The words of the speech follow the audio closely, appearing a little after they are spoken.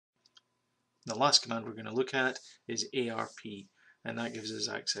The last command we're going to look at is ARP, and that gives us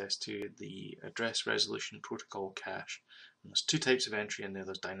access to the Address Resolution Protocol cache. And there's two types of entry in there.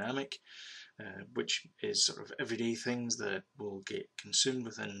 There's dynamic, which is sort of everyday things that will get consumed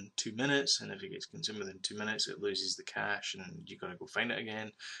within 2 minutes, and if it gets consumed within 2 minutes it loses the cache and you've got to go find it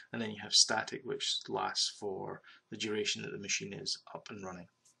again. And then you have static, which lasts for the duration that the machine is up and running.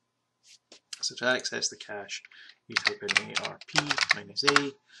 So to access the cache, you type in ARP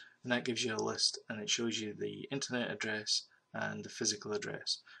 -A, and that gives you a list, and it shows you the internet address and the physical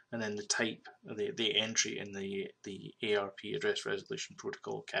address, and then the type, the entry in the ARP Address Resolution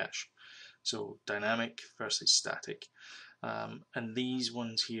Protocol cache. So dynamic versus static. And these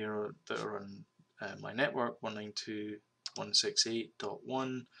ones here that are on my network,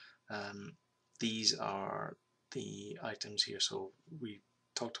 192.168.1, these are the items here. So we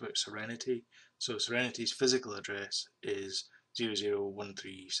talked about Serenity. So Serenity's physical address is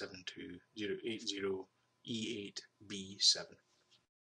 001372.080E8B7.